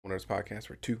Normal Nerds Podcast,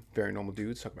 where two very normal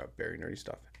dudes talk about very nerdy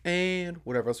stuff and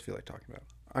whatever else you feel like talking about.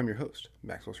 I'm your host,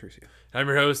 Maxwell Cercia. I'm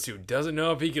your host who doesn't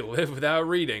know if he can live without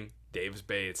reading, Dave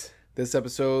Bates. This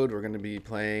episode, we're going to be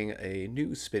playing a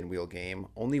new spin wheel game.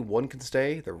 Only one can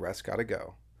stay, the rest gotta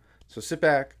go. So sit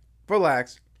back,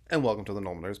 relax, and welcome to the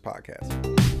Normal Nerds Podcast.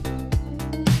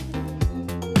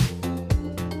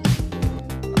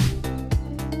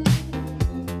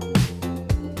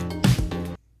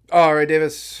 All right,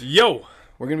 Davis. Yo!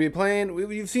 We're going to be playing,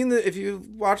 you've seen if you've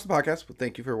watched the podcast, well,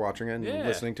 thank you for watching and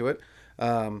listening to it.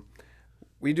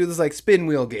 We do this like spin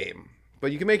wheel game,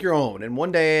 but you can make your own. And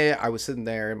one day I was sitting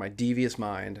there in my devious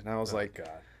mind and I was like,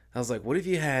 what if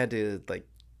you had to, like,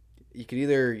 you could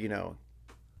either,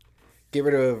 get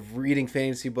rid of reading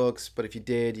fantasy books, but if you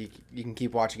did, you can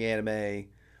keep watching anime,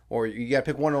 or you got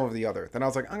to pick one over the other. Then I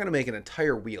was like, I'm going to make an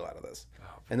entire wheel out of this.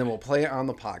 And then we'll play it on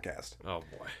the podcast. Oh,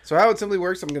 boy. So how it simply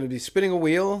works, I'm going to be spinning a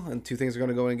wheel, and two things are going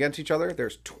to go against each other.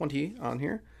 There's 20 on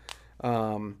here.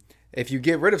 If you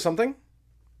get rid of something,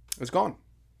 it's gone.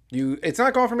 It's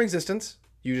not gone from existence.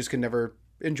 You just can never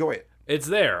enjoy it. It's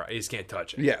there. You just can't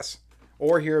touch it. Yes.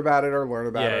 Or hear about it or learn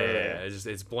about it. Yeah.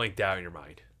 It's blanked out in your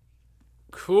mind.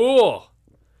 Cool.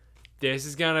 This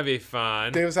is going to be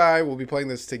fun. Davis and I will be playing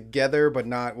this together, but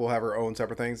we'll have our own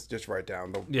separate things. Just write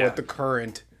down what the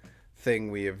current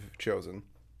thing we have chosen.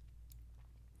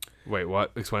 Wait,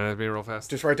 what? Explain that to me real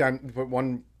fast. Just write down, put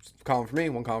one column for me,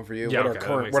 one column for you. Yeah, what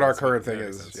our current thing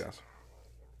is. Yes.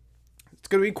 It's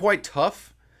going to be quite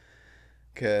tough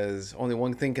because only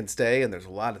one thing can stay, and there's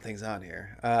a lot of things on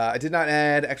here. I did not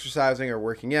add exercising or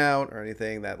working out or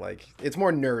anything that, like, it's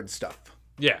more nerd stuff.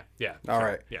 Yeah. All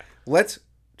right. Yeah. Let's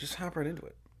just hop right into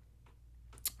it.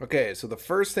 Okay, so the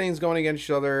first things going against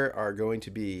each other are going to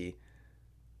be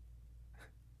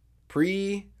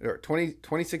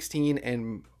 2016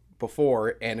 and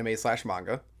before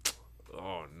anime/manga.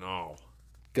 Oh, no.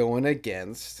 Going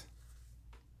against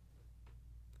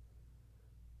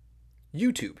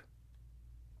YouTube.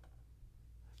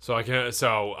 So I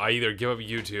either give up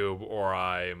YouTube or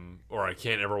I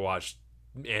can't ever watch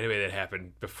anime that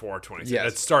happened before 2016.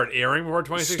 Yes. That started airing before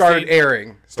 2016. Started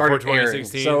airing.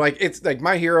 2016. So like it's like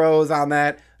My Hero's on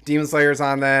that, Demon Slayer's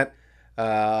on that,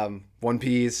 One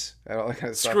Piece, all that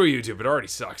kind of stuff. Screw YouTube, it already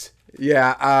sucks.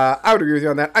 Yeah, I would agree with you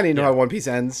on that. I need to know how One Piece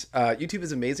ends. YouTube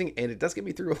is amazing, and it does get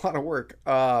me through a lot of work.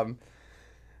 But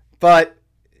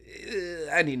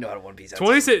I need to know how One Piece ends.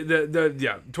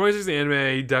 2016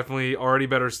 anime, definitely already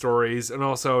better stories, and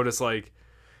also just like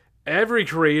every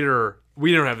creator.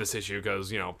 We don't have this issue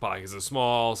because, podcasts is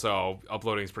small, so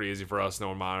uploading is pretty easy for us. No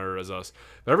one monitors us.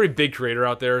 But every big creator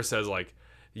out there says, like,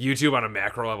 YouTube on a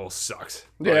macro level sucks.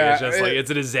 Like, yeah. It's just it's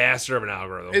a disaster of an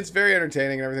algorithm. It's very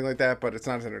entertaining and everything like that, but it's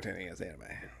not as entertaining as anime.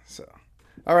 So,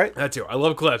 all right. That too. I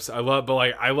love clips. I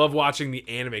love watching the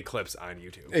anime clips on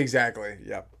YouTube. Exactly.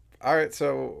 Yep. All right.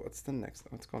 So, what's the next?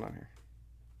 What's going on here?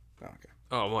 Oh, okay.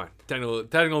 Oh, my. Technical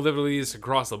difficulties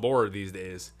across the board these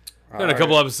days. Done a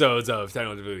couple episodes of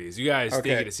technical difficulties. You guys didn't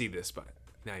get to see this, but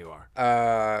now you are.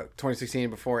 2016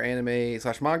 before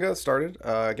anime/manga started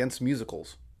against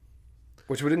musicals,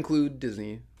 which would include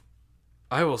Disney.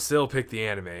 I will still pick the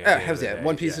anime.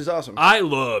 One Piece is awesome. I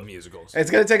love musicals. It's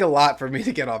gonna take a lot for me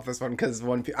to get off this one because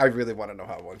I really want to know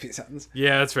how One Piece ends.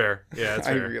 Yeah, that's fair. Yeah, that's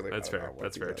fair.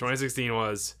 That's fair. 2016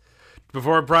 was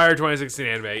prior to 2016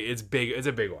 anime. It's big. It's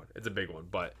a big one.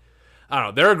 But I don't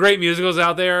know. There are great musicals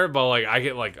out there, but I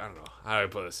don't know how do I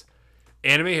put this.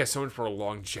 Anime has so much more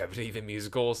longevity than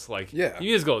musicals.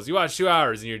 Musicals, you watch 2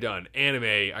 hours and you're done.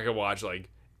 Anime, I could watch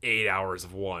 8 hours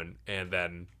of one and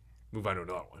then move on to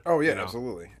another one. Oh yeah,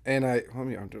 absolutely. And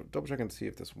I'm double checking to see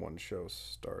if this one show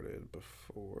started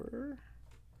before.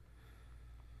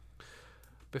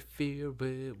 What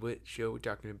show we're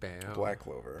talking about? Black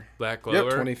Clover. Yep,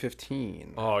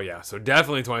 2015. Oh yeah, so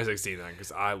definitely 2016 then,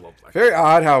 because I love Black Clover. Very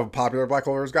odd how popular Black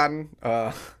Clover has gotten.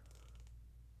 What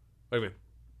do you mean?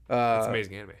 It's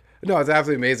amazing anime. No, it's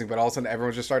absolutely amazing, but all of a sudden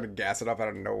everyone's just starting to gas it up out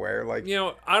of nowhere. I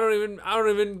don't even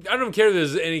care if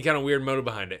there's any kind of weird motive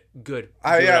behind it. Good.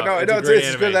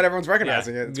 It's good that everyone's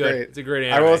recognizing it. It's good. great. It's a great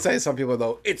anime. I will say some people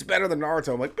though, it's better than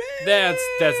Naruto. I'm like, that's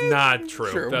not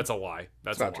true. That's a lie.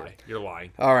 That's a lie. True. You're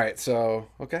lying. All right, so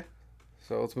okay.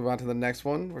 So let's move on to the next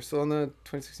one. We're still in the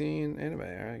 2016 anime. All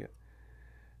right.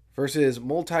 Versus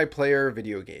multiplayer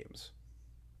video games.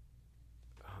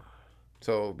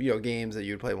 So, games that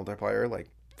you'd play multiplayer, like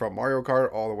from Mario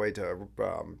Kart all the way to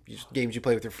games you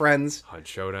play with your friends. Hunt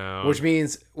Showdown. Which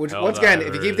means, once again,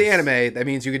 if you keep the anime, that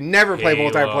means you could never play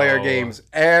multiplayer games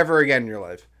ever again in your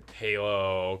life.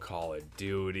 Halo, Call of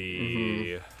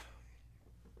Duty. Mm-hmm.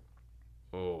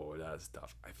 Oh, that's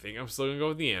tough. I think I'm still going to go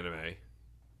with the anime.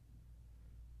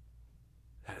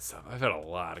 that stuff. I've had a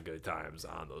lot of good times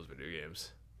on those video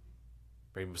games.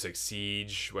 Rainbow Six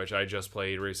Siege, which I just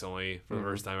played recently for the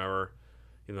first time ever,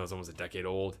 even though it's almost a decade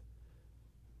old.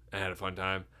 I had a fun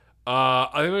time. I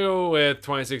think I'm gonna go with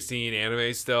 2016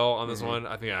 anime still on this one.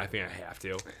 I think I have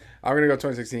to. I'm gonna go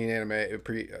 2016 anime,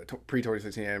 pre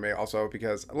 2016 anime also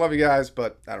because I love you guys,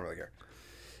 but I don't really care.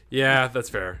 Yeah, that's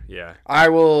fair. Yeah, I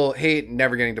will hate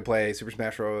never getting to play Super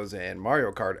Smash Bros. And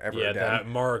Mario Kart ever again. Yeah, that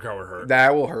Mario Kart would hurt.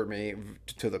 That will hurt me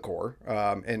to the core.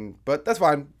 But that's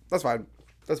fine. That's fine.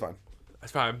 That's fine.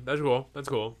 That's fine. That's cool. That's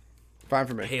cool. Fine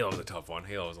for me. Halo's a tough one.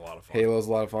 Halo is a lot of fun. Halo's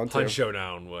a lot of fun too. Punch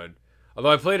Showdown would.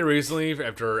 Although I played it recently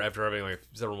after having like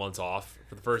several months off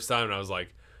for the first time, and I was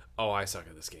like, oh, I suck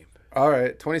at this game. All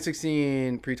right,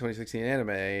 2016 pre-2016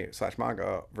 anime /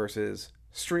 manga versus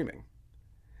streaming.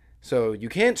 So you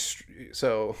can't.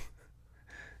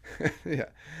 Yeah.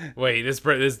 Wait, this.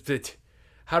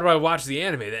 How do I watch the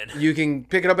anime then? You can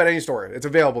pick it up at any store. It's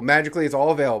available. Magically, it's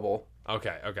all available.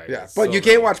 Okay. Yeah, but you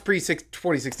can't watch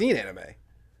pre-2016 anime.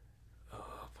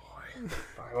 Oh boy.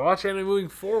 If I watch anime moving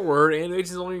forward,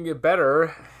 animation's only gonna get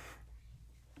better.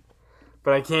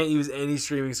 But I can't use any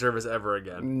streaming service ever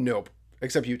again. Nope,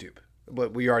 except YouTube.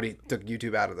 But we already took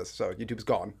YouTube out of this, so YouTube's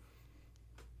gone.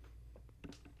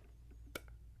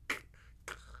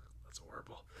 That's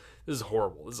horrible. This is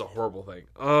horrible. This is a horrible thing.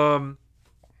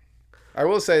 I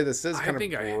will say this is kind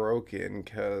of broken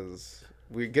because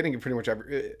we're getting pretty much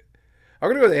every. I'm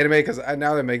gonna go with anime because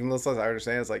now that I'm making this list, I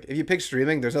understand. It's like if you pick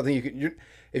streaming, there's nothing you can.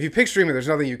 If you pick streaming, there's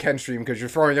nothing you can stream because you're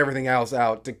throwing everything else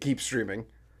out to keep streaming.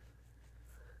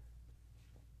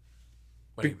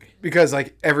 What do you mean? Because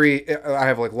like I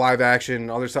have like live action,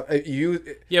 other stuff.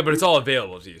 Yeah, but it's all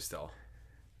available to you still.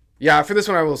 Yeah, for this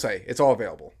one, I will say it's all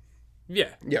available.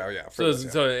 Yeah. Yeah. So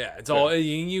it's all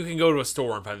you can go to a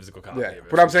store and find a physical copy. Yeah,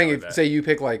 but I'm saying say you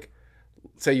pick like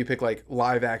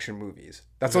live action movies.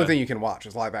 That's the only thing you can watch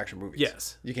is live action movies.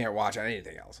 Yes. You can't watch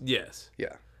anything else. Yes.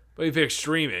 Yeah. But you pick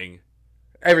streaming.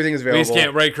 Everything is available. We just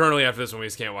can't currently after this one. We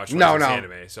just can't watch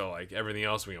anime. So like everything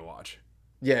else we can watch.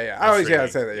 Yeah. I always say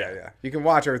that. Yeah. You can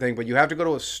watch everything, but you have to go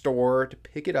to a store to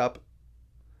pick it up.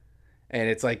 And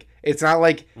it's like it's not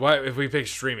like why if we pick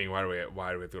streaming, why do we have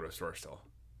to go to a store still?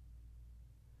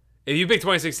 If you pick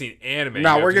 2016 anime,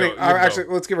 no, we're getting actually.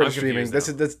 Let's get rid of streaming.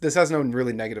 This has no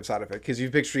really negative side effect because if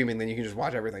you pick streaming, then you can just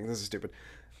watch everything. This is stupid.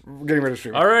 We're getting rid of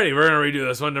streaming. Alrighty, we're gonna redo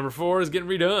this one. Number 4 is getting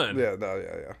redone.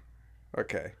 Yeah.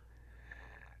 Okay.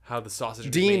 How the sausage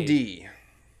D&D.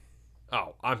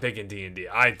 Oh, I'm picking D&D.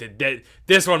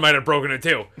 This one might have broken it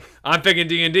too. I'm picking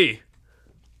D&D.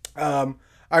 I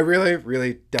really,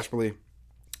 really desperately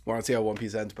want to see how One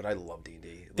Piece ends, but I love D&D.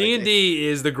 D&D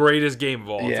is the greatest game of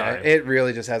all time. Yeah, it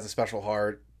really just has a special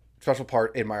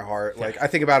part in my heart. Like I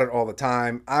think about it all the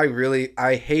time. I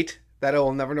hate that I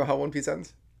will never know how One Piece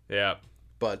ends. Yeah,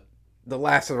 but the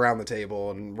laughs around the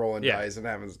table and rolling dice and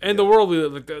having the world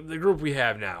the group we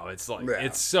have now, it's like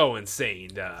it's so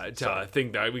insane to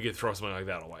think that we could throw something like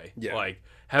that away. Yeah, like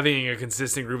having a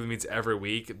consistent group that meets every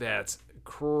week, that's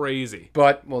crazy.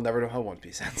 But we'll never know how One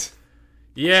Piece ends.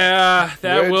 Yeah,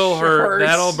 that will hurt.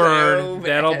 That'll burn.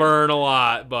 That'll burn a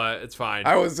lot, but it's fine.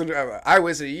 I wasted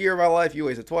a year of my life. You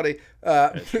wasted 20.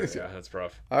 That's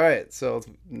rough. All right, so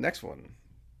next one,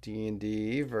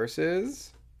 D&D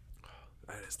versus.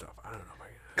 That is tough. I don't know if I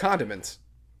can. Condiments.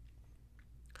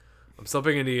 I'm still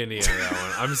picking D&D on that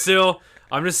one.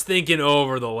 I'm just thinking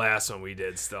over the last one we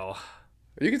did. Still.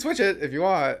 You can switch it if you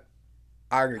want.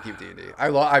 I'm gonna keep D&D. I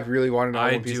really want to know.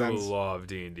 I do love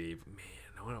D&D.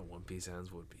 Knowing how One Piece ends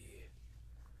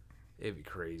it'd be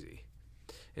crazy.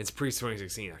 It's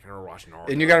pre-2016. I can remember watching all.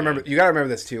 And you gotta remember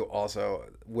this too. Also,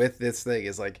 with this thing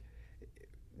is like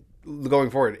going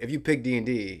forward. If you pick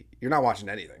D&D, you're not watching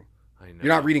anything. I know.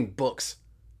 You're not reading books.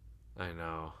 I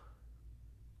know.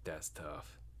 That's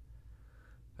tough.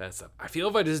 I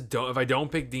feel if I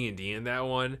don't pick D&D in that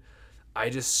one, I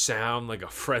just sound like a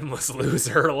friendless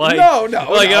loser. Like no.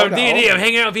 I'm D&D. I'm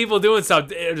hanging out with people doing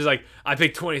stuff. It's just like I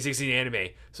picked 2016 anime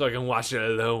so I can watch it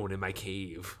alone in my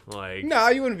cave. Like no,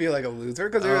 you wouldn't be like a loser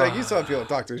because you're like you still have people to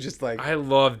talk to. It's just like I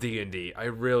love D&D. I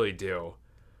really do.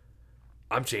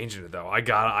 I'm changing it though. I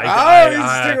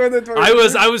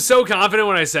was so confident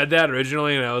when I said that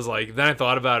originally, and I was like, then I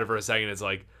thought about it for a second. It's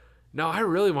like, no, I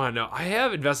really want to know. I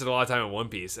have invested a lot of time in One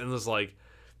Piece, and it's like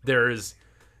there's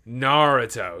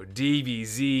Naruto,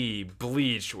 DBZ,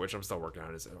 Bleach, which I'm still working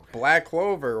on. Is it okay? Black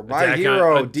Clover, My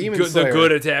Hero, Demon Slayer, the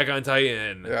good Attack on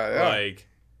Titan. Yeah. Like,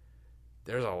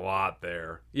 there's a lot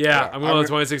there. Yeah, I'm going with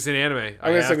 2016 anime.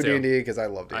 I'm gonna stick with D&D because I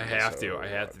love D&D. I have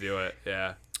to do it.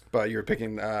 Yeah. But you're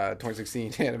picking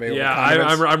 2016 anime. Yeah,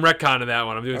 I'm retconning that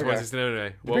one. I'm doing 2016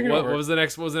 anime. What was the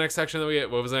next? What was the next section that we?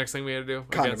 What was the next thing we had to do?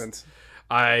 Condiments.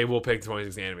 I will pick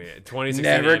 2016 anime. 2016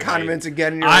 Never anime. condiments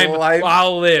again in your life.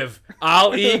 I'll live.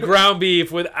 I'll eat ground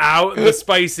beef without the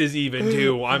spices even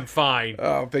too. I'm fine.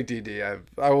 Oh, pick D&D. I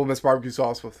will miss barbecue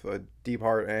sauce with a deep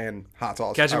heart and hot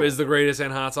sauce. Ketchup is the greatest,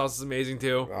 and hot sauce is amazing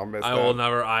too. I'll miss I will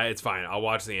never. It's fine. I'll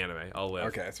watch the anime. I'll live.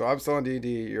 Okay, so I'm still on D&D.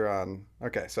 You're on.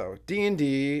 Okay, so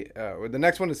D&D. The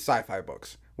next one is sci-fi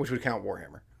books, which would count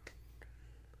Warhammer.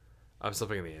 I'm still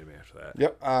picking the anime after that.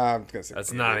 Yep, I'm gonna say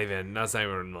that's not even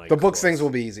like the books. Things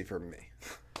will be easy for me.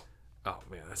 Oh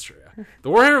man, that's true. Yeah. The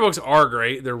Warhammer books are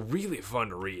great. They're really fun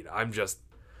to read. I'm just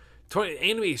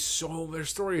anime is their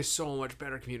story is so much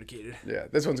better communicated. Yeah,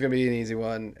 this one's gonna be an easy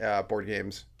one. Board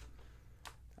games.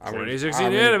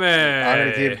 2016 anime. I'm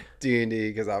gonna keep D&D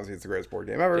because obviously it's the greatest board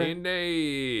game ever.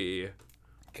 D&D.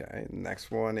 Okay,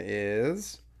 next one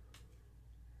is.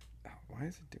 Oh, why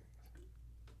is it doing?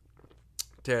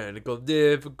 Technical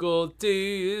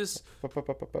difficulties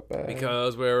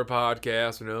because we're a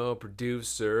podcast with no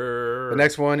producer. The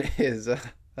next one is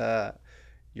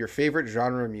your favorite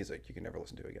genre of music you can never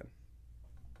listen to again.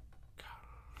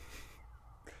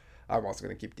 I'm also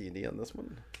going to keep D&D on this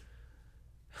one.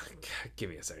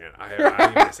 Give me a second. I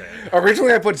give me a second.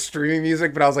 Originally I put streaming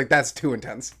music, but I was like, that's too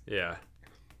intense. Yeah.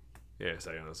 Yeah, a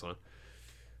second on this one.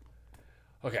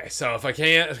 Okay, so if I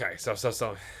can't... Okay, so I'm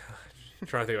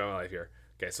trying to think about my life here.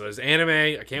 Okay, so there's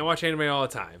anime. I can't watch anime all the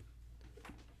time.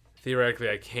 Theoretically,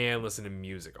 I can listen to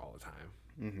music all the time.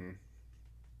 Mm-hmm.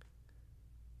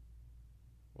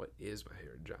 What is my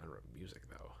favorite genre of music,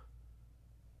 though?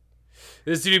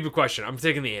 This is a stupid question. I'm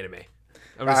taking the anime.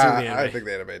 I'm gonna the anime. I think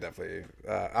the anime definitely.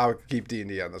 I'll keep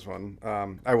D&D on this one.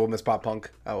 I will miss pop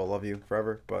punk. I will love you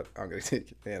forever, but I'm gonna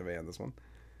take the anime on this one.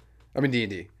 I mean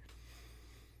D&D.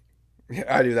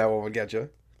 I knew that one would get you.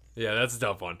 Yeah, that's a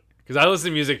tough one. Because I listen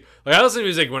to music, I listen to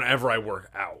music whenever I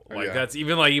work out. That's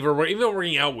even even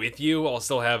working out with you, I'll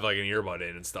still have like an earbud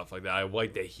in and stuff like that. I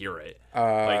like to hear it.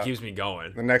 It keeps me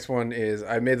going. The next one is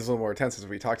I made this a little more intense as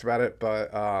we talked about it,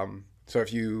 but so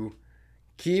if you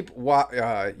keep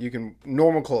you can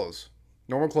normal clothes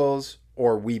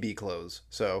or weeby clothes.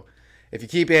 So if you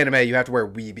keep anime, you have to wear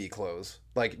weeby clothes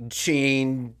like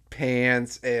jean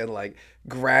pants and like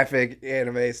graphic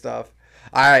anime stuff.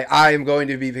 I am going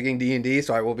to be picking D&D,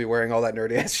 so I will be wearing all that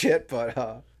nerdy ass shit.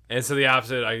 But and so the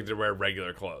opposite, I get to wear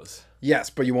regular clothes. Yes,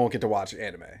 but you won't get to watch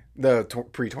anime, the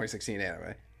pre-2016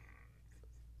 anime.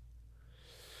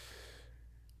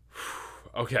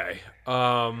 Okay.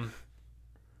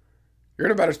 You're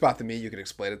in a better spot than me. You can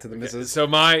explain it to the missus. So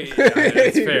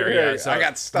it's fair. Yeah. So I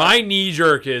got stuff. My knee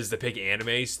jerk is to pick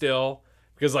anime still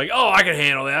because I can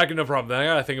handle that. I can no problem. Then I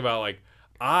gotta think about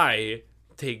I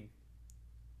take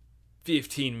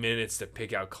 15 minutes to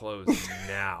pick out clothes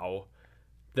now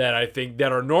that I think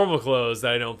that are normal clothes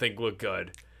that I don't think look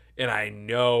good. And I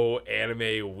know anime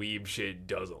weeb shit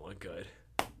doesn't look good.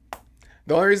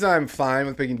 The only reason I'm fine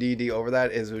with picking D&D over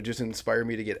that is it would just inspire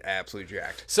me to get absolutely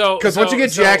jacked. Because once you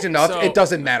get jacked enough, it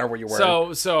doesn't matter what you're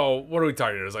wearing. So what are we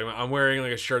talking about? I'm wearing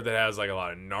a shirt that has a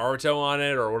lot of Naruto on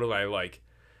it, or what do I like?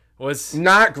 What's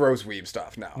not gross weeb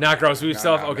stuff? No, not gross weeb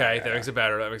stuff. Okay, that makes it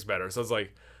better. That makes it better. So it's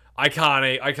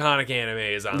iconic anime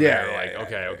is on there.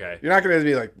 Okay. You're not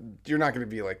gonna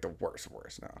be like the worst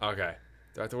now. Okay.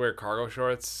 Do I have to wear cargo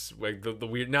shorts? Like the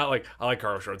weird, not like I like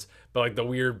cargo shorts, but the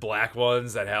weird black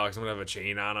ones that have someone have a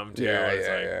chain on them too.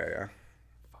 Yeah.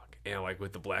 Fuck. And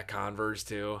with the black Converse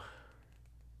too,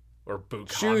 or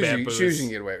boots. Shoes you can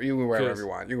get away. You can wear whatever you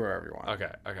want.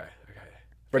 Okay.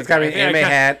 But it's gotta be an anime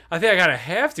hat. I think I gotta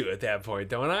have to at that point,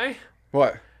 don't I?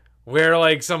 What?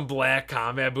 Wear some black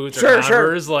combat boots or Converse.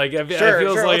 Sure. It feels like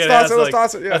let's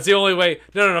toss it. Yeah. That's the only way.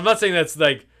 No, I'm not saying that's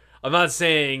I'm not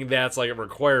saying that's a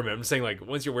requirement. I'm saying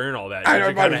once you're wearing all that,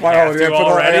 you kind of have to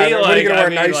already. What are you gonna wear?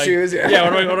 Nice shoes? Yeah.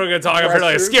 What am I gonna talk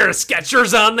about? A scare of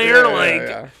Skechers on there?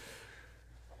 Yeah.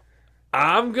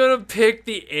 I'm gonna pick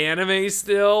the anime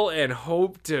still and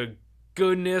hope to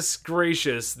goodness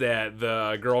gracious that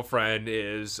the girlfriend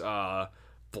is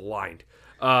blind.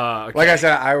 Okay. Like I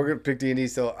said, I would pick D&D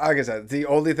still. Like I said, the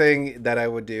only thing that I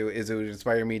would do is it would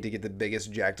inspire me to get the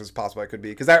biggest jacked as possible I could be.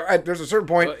 Because there's a certain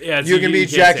point you can be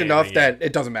jacked enough that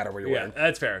it doesn't matter what you're wearing. Yeah,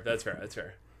 that's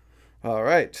fair. All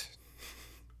right.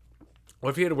 What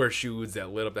if you had to wear shoes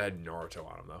that lit up that had Naruto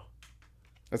on them, though?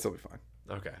 That'd still be fine.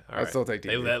 Okay, all right. I'd still take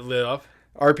D&D. They lit up?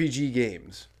 RPG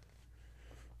games.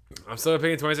 I'm still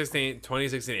picking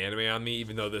 2016 anime on me,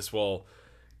 even though this will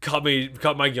cut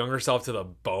my younger self to the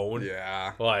bone.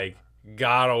 Yeah.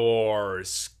 God of War,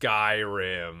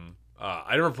 Skyrim,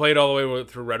 I never played all the way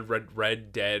through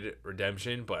Red Dead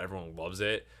Redemption, but everyone loves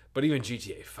it. But even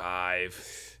GTA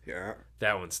 5, yeah,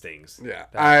 that one stings. Yeah,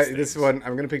 this one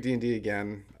I'm gonna pick D&D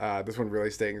again. This one really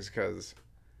stings because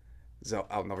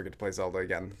I'll never get to play Zelda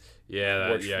again.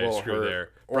 Yeah, screw there.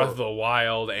 Breath of the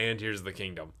Wild and Tears of the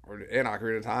Kingdom, and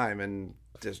Ocarina of Time, and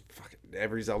just fucking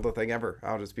every Zelda thing ever.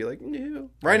 I'll just be like, no.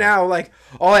 Right now, like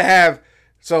all I have.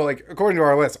 So like according to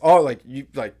our list, you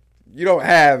don't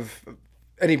have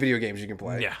any video games you can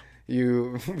play. Yeah,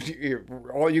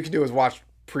 all you can do is watch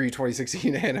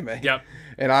pre-2016 anime. Yep.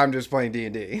 And I'm just playing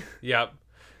D&D. Yep.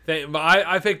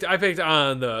 I picked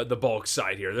on the bulk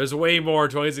side here. There's way more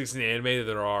 2016 anime than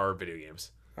there are video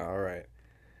games. All right.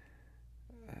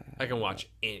 I can watch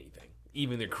anything,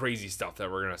 even the crazy stuff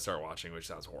that we're gonna start watching, which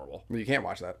sounds horrible. Well, you can't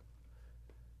watch that.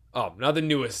 Oh, not the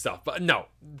newest stuff, but no,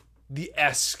 the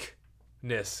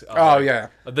esque-ness. The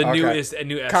newest and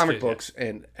new comic books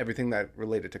and everything that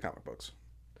related to comic books.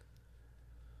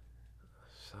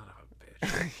 Son of a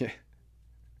bitch. Yeah.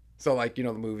 So, like,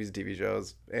 the movies, TV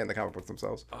shows, and the comic books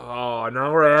themselves. Oh,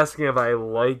 now we're asking if I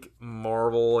like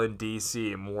Marvel and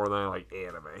DC more than I like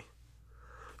anime.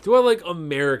 Do I like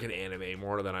American anime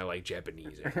more than I like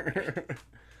Japanese anime?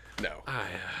 No.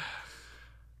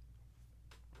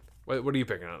 What are you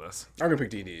picking on this? I'm going to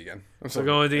pick D&D again. So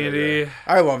going with D&D?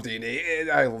 I love D&D.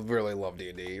 I really love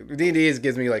D&D. D&D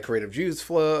gives me, like, creative juice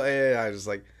flow. And I just,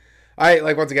 like...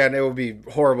 once again, it would be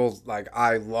horrible. Like,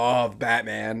 I love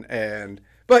Batman,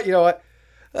 but you know what?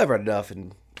 I've read enough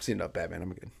and seen enough Batman.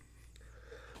 I'm good.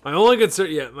 My only concern,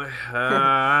 See,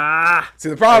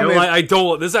 the problem is,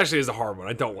 this actually is a hard one.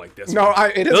 I don't like this. No,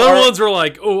 one. It is. The other ones were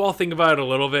like, oh, I'll think about it a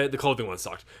little bit. The clothing one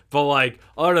sucked, but like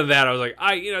other than that, I was like,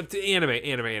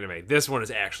 anime. This one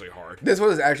is actually hard. This one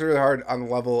is actually really hard on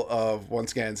the level of,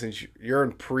 once again, since you're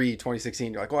in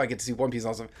pre-2016, you're like, I get to see One Piece and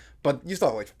all stuff, but you still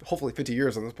have like hopefully 50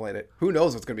 years on this planet. Who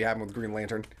knows what's going to be happening with Green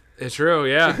Lantern? It's true,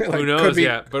 yeah. Like, who knows?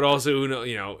 Yeah, but also who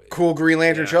knows? Cool Green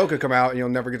Lantern show could come out and you'll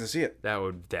never get to see it. That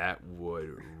would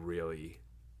really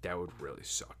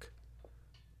suck.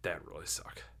 That would really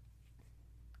suck.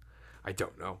 I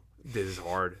don't know. This is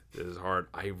hard.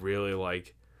 I really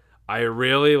like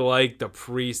the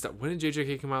pre-stuff. When did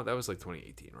JJK come out? That was like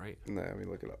 2018, right? No, let me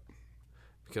look it up.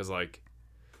 Because like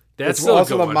that's still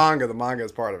also the manga. The manga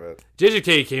is part of it.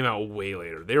 JJK came out way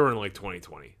later. They were in like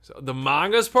 2020. So the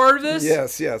manga's part of this?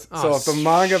 Yes. Oh, so if the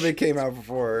manga came out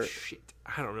before, shit.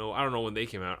 I don't know when they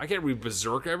came out. I can't read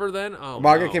Berserk ever then. Oh,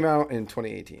 manga came out in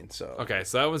 2018. So okay,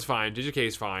 so that one's fine.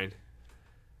 JJK's fine.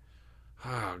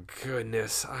 Oh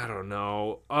goodness, I don't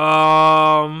know.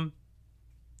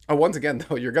 Once again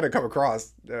though, you're gonna come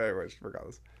across.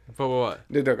 Regardless. But what?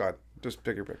 No, go ahead. Just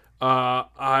pick your pick.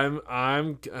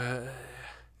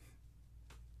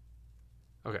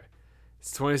 Okay. It's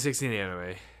 2016 anime.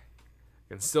 I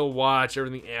can still watch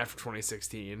everything after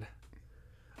 2016.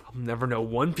 I'll never know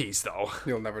One Piece though.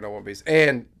 You'll never know One Piece.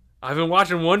 And I've been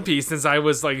watching One Piece since I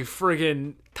was like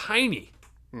friggin' tiny.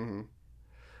 Mm-hmm.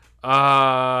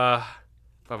 I've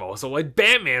also liked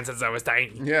Batman since I was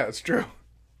tiny. Yeah, it's true.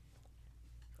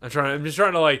 I'm just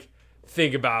trying to like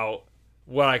think about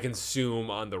what I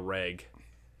consume on the reg.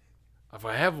 If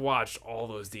I have watched all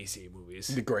those DC movies,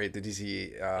 the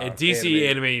DC and DC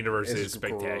anime universe is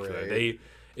spectacular. Great.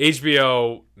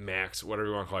 HBO Max, whatever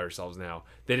you want to call yourselves now,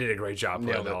 they did a great job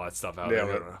putting all that stuff out. They did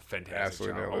a fantastic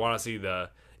job. I want to see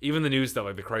even the new stuff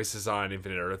like the Crisis on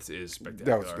Infinite Earths is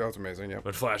spectacular. That was amazing. Yeah,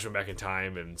 when Flash went back in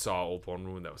time and saw Old Wonder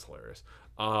Woman, that was hilarious.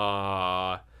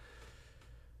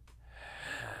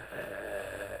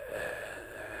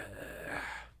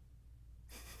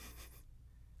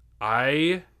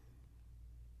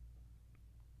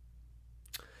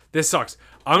 This sucks.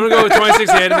 I'm gonna go with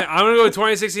 2016 anime. I'm gonna go with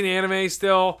 2016 anime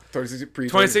still.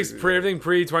 2016 everything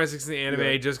pre 2016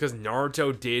 anime, just because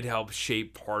Naruto did help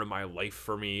shape part of my life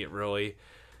for me, really.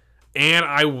 And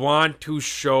I want to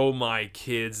show my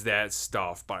kids that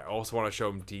stuff, but I also want to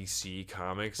show them DC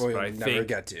comics. Well, but I never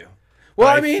get to. Well,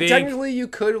 I mean, technically, you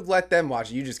could let them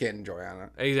watch it. You just can't enjoy on it.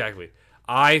 Exactly.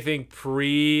 I think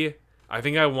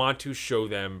I want to show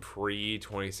them pre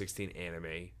 2016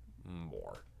 anime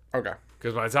more. Okay.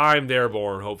 Because by the time they're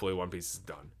born, hopefully One Piece is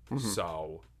done. Mm-hmm.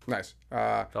 So nice.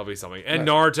 That'll be something. And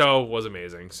nice. Naruto was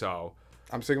amazing. So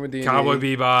I'm sticking with D&D. Cowboy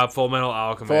Bebop, Full Metal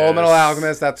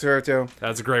Alchemist. That's her too.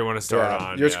 That's a great one to start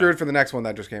on. You're screwed for the next one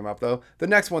that just came up though. The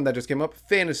next one that just came up,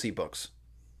 fantasy books.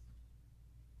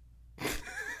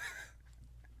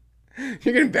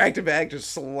 You're getting back to back,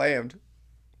 just slammed.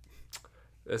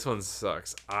 This one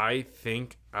sucks. I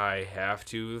think I have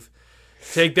to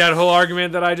take that whole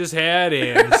argument that I just had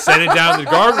and send it down to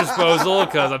the garbage disposal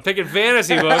because I'm picking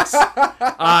fantasy books.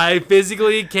 I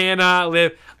physically cannot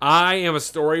live. I am a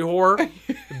story whore,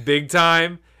 big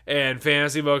time. And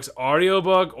fantasy books,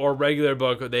 audiobook or regular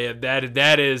book,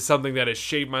 that is something that has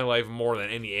shaped my life more than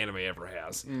any anime ever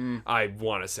has. I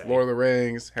want to say Lord of the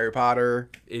Rings, Harry Potter.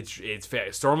 It's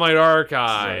Stormlight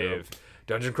Archive,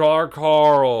 Dungeon Crawler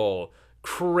Carl,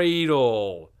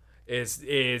 Cradle.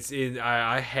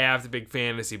 I have the big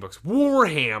fantasy books.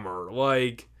 Warhammer,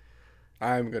 like.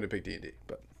 I'm gonna pick D&D,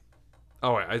 but.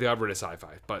 Oh wait, I got rid of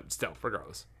sci-fi, but still,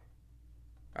 regardless.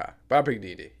 But I'll pick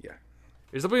D&D. Yeah.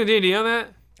 You're still putting D&D on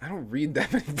that? I don't read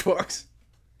that many books.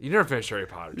 You never finished Harry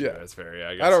Potter, too. Yeah, that's fair. Yeah,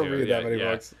 I guess I don't read that many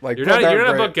books. Like you're not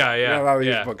a book guy. Yeah, I'm not a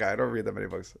huge book guy. I don't read that many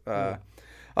books. All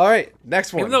right,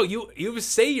 next one. Even though you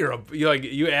say you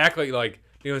act like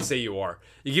you don't say you are.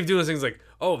 You keep doing things like,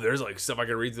 oh, there's like stuff I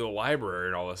can read through the library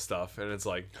and all this stuff, and it's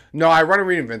like, no, I want to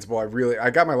read Invincible. I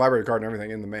got my library card and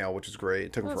everything in the mail, which is great.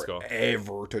 It took me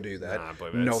forever to do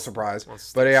that. No surprise.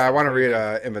 But yeah, I want to read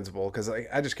Invincible because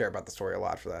I just care about the story a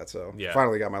lot for that. So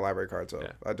finally got my library card. So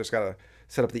I just gotta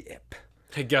set up the IP.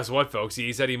 Hey, guess what, folks?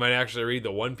 He said he might actually read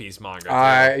the One Piece manga.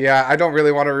 I don't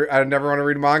really want to. I never want to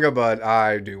read manga, but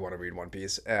I do want to read One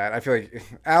Piece. And I feel like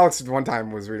Alex one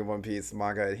time was reading One Piece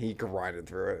manga, and he grinded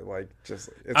through it. Like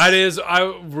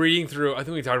I'm reading through. I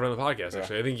think we talked about it on the podcast.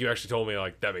 Actually, I think you actually told me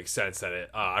like that makes sense. That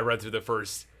I read through the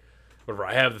first. Whatever,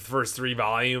 I have the first 3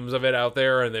 volumes of it out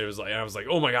there, and I was like,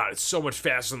 oh my god, it's so much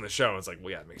faster than the show. And it's like,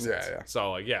 well, yeah, it makes sense. Yeah.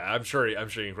 So like, yeah, I'm sure you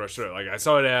can crush through it. Like I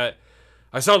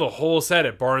saw the whole set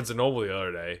at Barnes and Noble the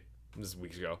other day, this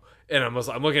weeks ago, and I'm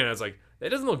looking at it, it's like, it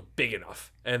doesn't look big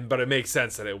enough, but it makes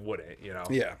sense that it wouldn't, you know?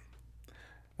 Yeah.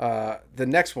 The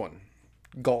next one,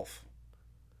 golf.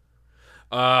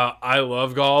 I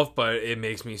love golf, but it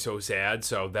makes me so sad,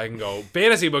 so that can go.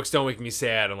 Fantasy books don't make me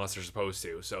sad unless they're supposed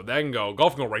to, so that can go.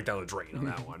 Golf can go right down the drain on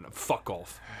that one. Fuck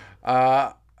golf.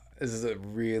 This is a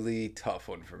really tough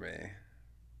one for me.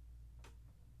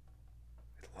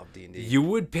 Love D&D. You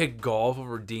would pick golf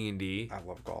over D&D? I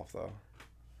love golf, though.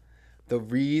 The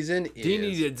reason is...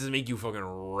 D&D doesn't make you fucking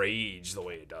rage the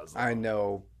way it does, though. I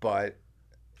know, but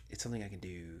it's something I can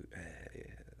do.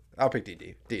 I'll pick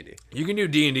D&D. D&D. You can do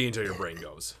D&D until your brain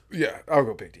goes. Yeah, I'll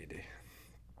go pick D&D.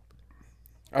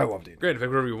 I love D&D. Great, pick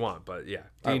whatever you want, but yeah.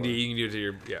 D&D, you can do it to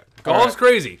your... Yeah. Golf's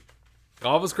crazy.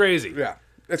 Golf is crazy. Yeah.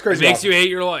 It's crazy. It makes you hate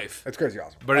your life. It's crazy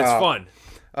awesome. But it's fun.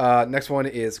 Next one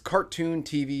is cartoon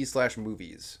TV /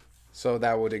 movies. So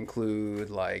that would include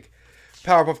like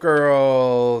Powerpuff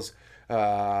Girls,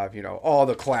 all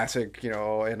the classic,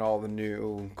 and all the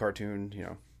new cartoon,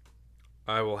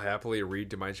 I will happily read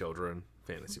to my children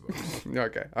fantasy books.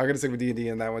 Okay. I'm going to stick with D&D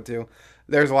in that one too.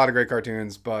 There's a lot of great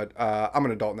cartoons, but I'm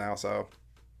an adult now, so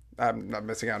I'm not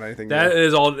missing out on anything. It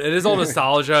is all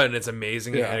nostalgia, and it's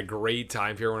amazing. Yeah. I had a great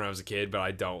time here when I was a kid, but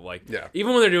I don't like. Yeah.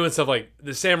 Even when they're doing stuff like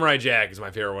the Samurai Jack is my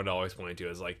favorite one to always point to.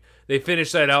 Is like they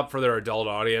finished that up for their adult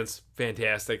audience.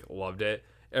 Fantastic, loved it.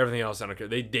 Everything else I don't care.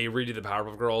 They redid the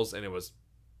Powerpuff Girls, and it was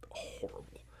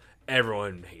horrible.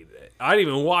 Everyone hated it. I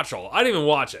didn't even watch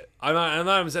it. I'm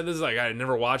not even saying this is like I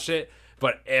never watched it,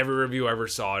 but every review I ever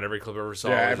saw and every clip I ever saw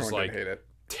was just like hate it.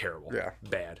 Terrible. Yeah,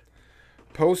 bad.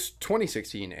 Post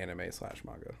 2016 anime /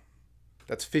 manga.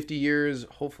 That's 50 years,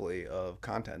 hopefully, of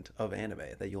content of anime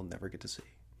that you'll never get to see.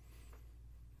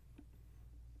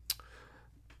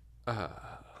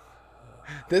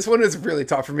 This one is really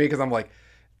tough for me because I'm like,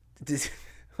 this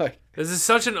is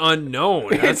such an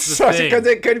unknown. That's the thing. Because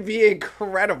it could be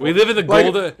incredible. We live in the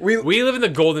golden. We live in the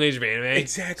golden age of anime.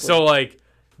 Exactly. So like,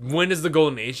 when does the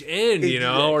golden age end?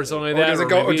 Or something like that.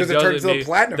 Or does it turn to the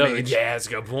platinum age? Yeah, that's a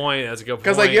good point.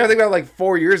 Because like you gotta think about like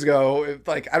 4 years ago,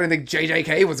 like I didn't think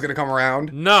JJK was gonna come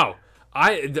around. No,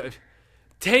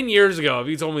 10 years ago, if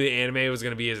you told me the anime was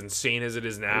gonna be as insane as it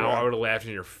is now, I would have laughed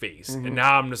in your face. Mm-hmm. And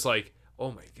now I'm just like, oh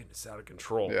my goodness, out of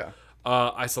control. Yeah.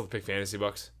 I still have to pick fantasy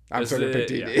books. I'm still gonna pick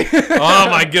D&D. Yeah.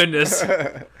 Oh my goodness.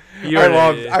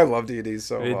 I love D&D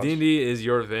so much. D&D is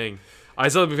your thing. I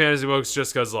still have to pick fantasy books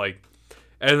just because like.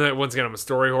 And then once again, I'm a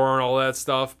story whore and all that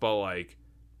stuff, but like,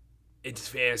 it's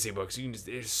fantasy books.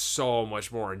 There's so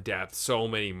much more in depth, so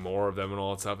many more of them and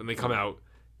all that stuff, and they come out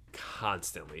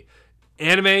constantly.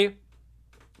 Anime,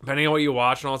 depending on what you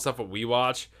watch and all that stuff, what we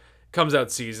watch, comes out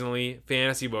seasonally.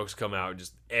 Fantasy books come out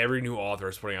just every new author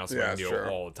is putting out something new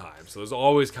all the time. So there's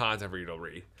always content for you to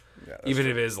read, even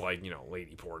if it is like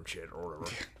lady porn shit or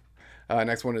whatever.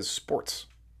 Next one is sports.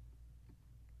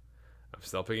 I'm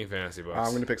still picking fantasy books.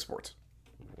 I'm gonna pick sports.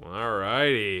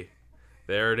 Alrighty,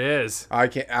 there it is.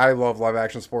 I love live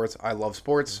action sports. I love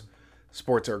sports.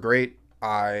 Sports are great.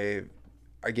 I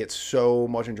get so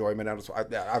much enjoyment out of.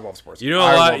 I love sports. You know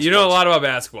a lot. You know a lot about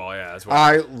basketball. Yeah, that's what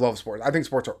I love sports. I think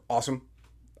sports are awesome.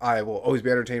 I will always be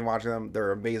entertained watching them.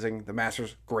 They're amazing. The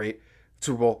Masters, great.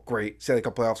 Super Bowl, great. Stanley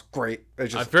Cup playoffs, great.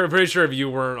 It's just, I'm pretty sure if you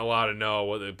weren't allowed to know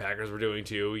what the Packers were doing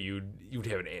too, you'd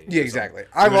have an aneurysm. Yeah, exactly.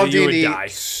 I love D&D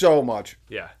so much.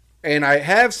 Yeah. And I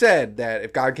have said that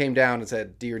if God came down and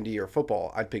said D&D or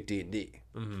football, I'd pick D&D.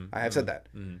 I have said that.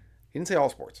 He didn't say all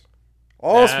sports.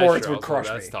 All sports would crush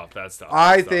me. That's tough.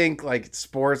 I think like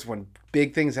sports, when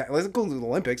big things happen, let's go to the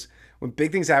Olympics. When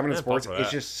big things happen in sports, it's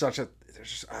just such a,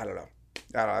 I don't know.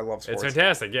 I love sports. It's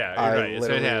fantastic. Yeah, you're right. It's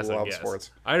fantastic. I love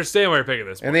sports. I understand why you're picking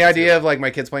this. And the idea of like my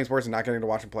kids playing sports and not getting to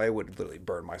watch them play would literally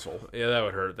burn my soul. Yeah, that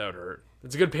would hurt.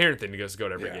 It's a good parent thing to go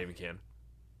to every game you can.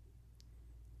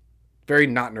 Very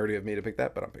not nerdy of me to pick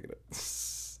that, but I'm picking it.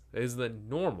 It is the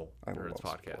normal Nerds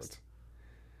podcast. Sports.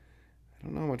 I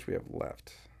don't know how much we have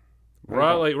left. We're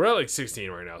at like 16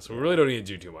 right now, so we really don't need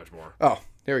to do too much more. Oh,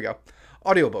 here we go.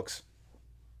 Audiobooks.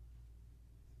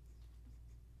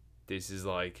 This is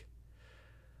like,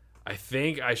 I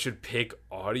think I should pick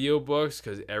audiobooks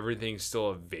because everything's still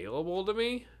available to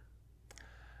me.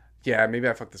 Yeah, maybe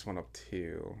I fucked this one up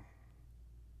too.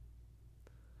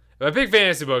 If I pick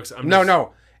fantasy books,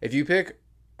 No. If you pick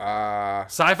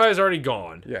sci-fi is already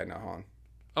gone. Yeah, no, hold on.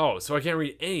 Oh, so I can't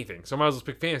read anything. So I might as well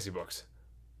pick fantasy books.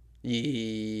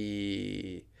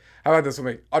 How about this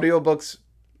one? Audiobooks.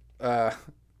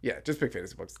 Yeah, just pick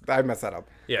fantasy books. I messed that up.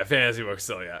 Yeah, fantasy books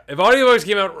still, yeah. If audiobooks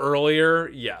came out earlier,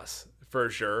 yes, for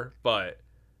sure. But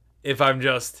if I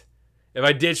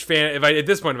ditch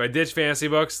fantasy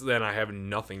books, then I have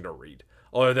nothing to read.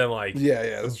 Other than like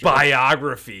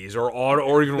biographies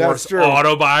or even worse,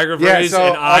 autobiographies,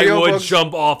 and I would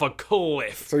jump off a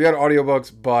cliff. So you had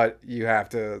audiobooks, but you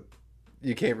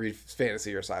can't read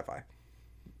fantasy or sci-fi.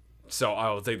 So I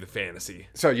will take the fantasy.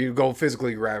 So you go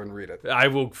physically grab and read it. I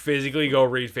will physically go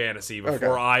read fantasy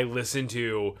before I listen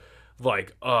to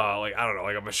like I don't know,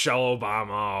 like a Michelle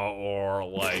Obama or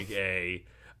like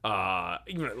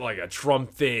even like a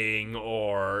Trump thing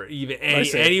or even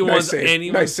anyone's.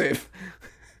 Nice save.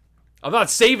 I'm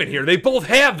not saving here. They both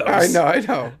have those. I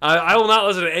know. I will not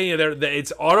listen to any of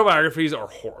its autobiographies are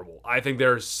horrible. I think they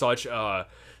are such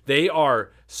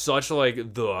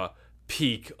like the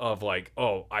peak of like,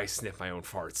 oh, I sniff my own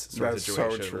farts sort of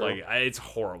situation. So true. Like it's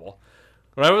horrible.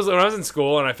 When I was in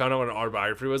school and I found out what an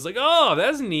autobiography was, like, oh,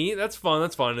 that's neat, that's fun.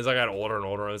 As I got older and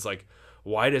older, I was like,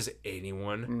 why does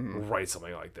anyone write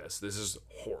something like this? This is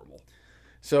horrible.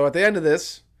 So at the end of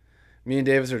this, me and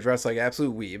Davis are dressed like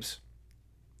absolute weebs.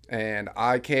 And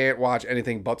I can't watch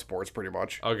anything but sports, pretty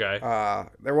much. Okay.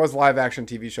 There was live action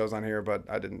TV shows on here, but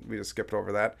we just skipped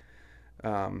over that.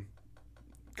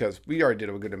 Because we already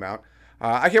did a good amount.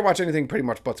 I can't watch anything pretty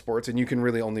much but sports, and you can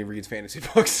really only read fantasy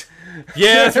books.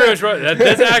 Yeah, that's pretty much right.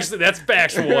 That's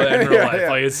factual in real life.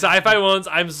 Like it's sci-fi ones,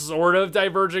 I'm sort of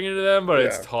diverging into them, but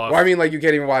it's tough. Well, I mean, like you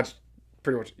can't even watch.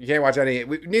 Pretty much, you can't watch any.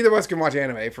 Neither of us can watch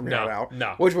anime from here on out.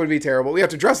 No, which would be terrible. We have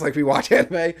to dress like we watch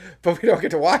anime, but we don't get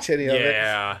to watch any of it.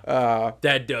 Yeah,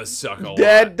 that does suck a lot.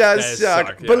 That does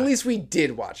suck. But at least we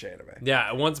did watch anime.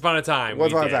 Yeah, once upon a time.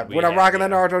 When I'm rocking that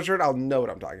Naruto shirt, I'll know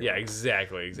what I'm talking about. Yeah,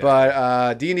 exactly.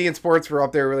 But D&D and sports were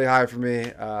up there really high for me.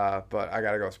 But I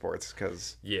gotta go sports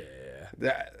because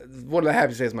one of the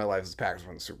happiest days of my life is Packers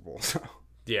won the Super Bowl. So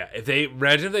yeah,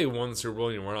 imagine if they won the Super Bowl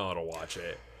and you weren't allowed to watch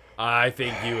it. I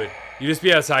think you just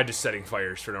be outside just setting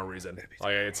fires for no reason.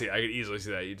 Like I could easily see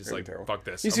that. You just like terrible. Fuck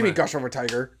this. You see me gush over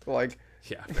Tiger, like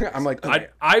I'm like okay.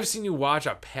 I've seen you watch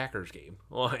a Packers game,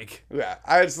 like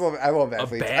I love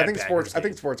athletes. I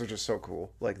think sports are just so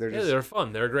cool. Like they're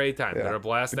fun. They're a great time. They're a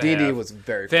blast. D&D was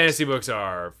very fantasy books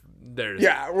are. When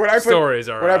I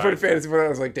put fantasy books, I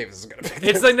was like, Davis is gonna pick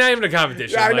this. It's like not even a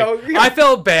competition. I know. I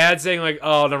felt bad saying like,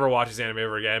 oh, I'll never watch this anime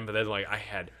ever again. But then like I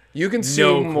had. You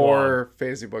consume more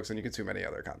fantasy books than you consume any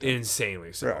other content.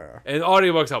 Insanely so. And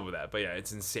audiobooks help with that. But yeah,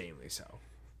 it's insanely so.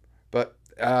 But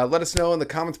let us know in the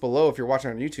comments below if you're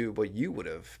watching on YouTube what you would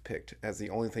have picked as the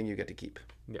only thing you get to keep.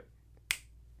 Yep.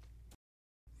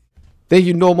 Thank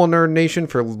you, Normal Nerd Nation,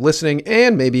 for listening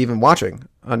and maybe even watching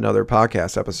another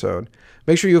podcast episode.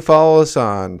 Make sure you follow us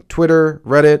on Twitter,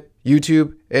 Reddit,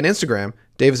 YouTube, and Instagram.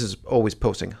 Davis is always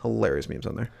posting hilarious memes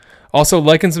on there. Also,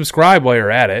 like and subscribe while you're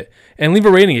at it, and leave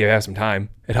a rating if you have some time.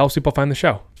 It helps people find the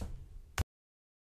show.